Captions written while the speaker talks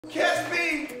Catch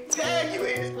me! Tag you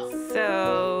in it!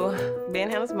 So, being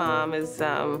Hannah's mom is, it's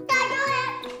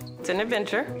an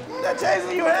adventure. That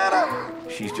chasing you, Hannah!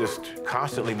 She's just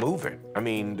constantly moving. I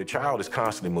mean, the child is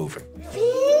constantly moving.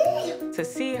 To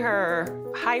see her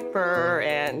hyper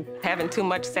and having too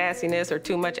much sassiness or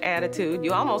too much attitude,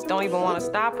 you almost don't even want to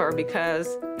stop her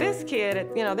because this kid,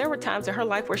 you know, there were times in her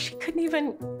life where she couldn't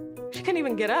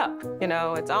even get up. You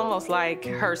know, it's almost like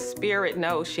her spirit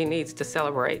knows she needs to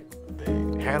celebrate.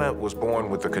 Hannah was born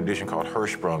with a condition called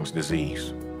Hirschsprung's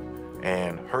disease.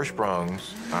 And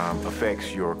Hirschsprung's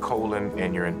affects your colon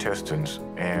and your intestines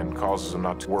and causes them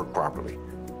not to work properly.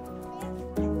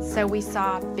 So we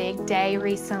saw Big Day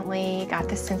recently, got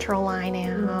the central line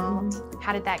out.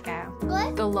 How did that go?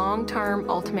 Good. The long-term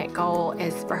ultimate goal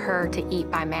is for her to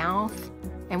eat by mouth,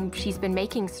 and she's been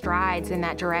making strides in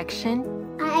that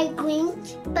direction. I ate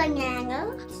greens,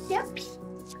 banana, chips,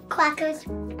 crackers,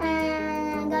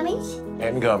 and gummies.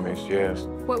 And gummies, yes.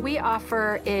 What we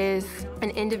offer is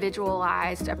an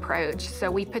individualized approach.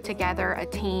 So we put together a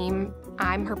team.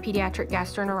 I'm her pediatric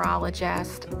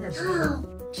gastroenterologist.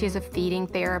 She's a feeding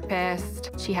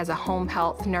therapist. She has a home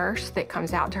health nurse that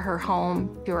comes out to her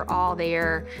home. We're all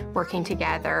there working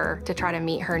together to try to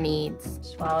meet her needs.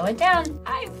 Swallow it down.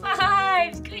 High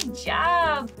fives, good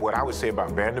job. What I would say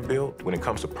about Vanderbilt when it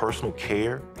comes to personal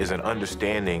care is an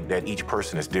understanding that each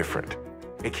person is different.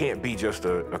 It can't be just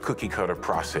a cookie-cutter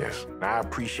process. And I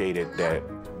appreciated that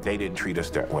they didn't treat us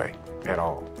that way at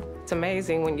all. It's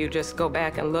amazing when you just go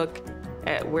back and look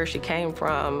at where she came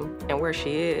from and where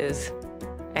she is.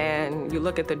 And you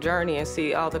look at the journey and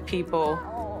see all the people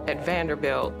at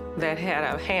Vanderbilt that had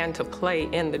a hand to play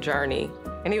in the journey.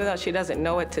 And even though she doesn't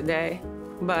know it today,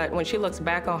 but when she looks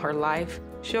back on her life,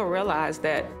 she'll realize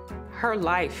that her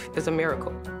life is a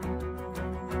miracle.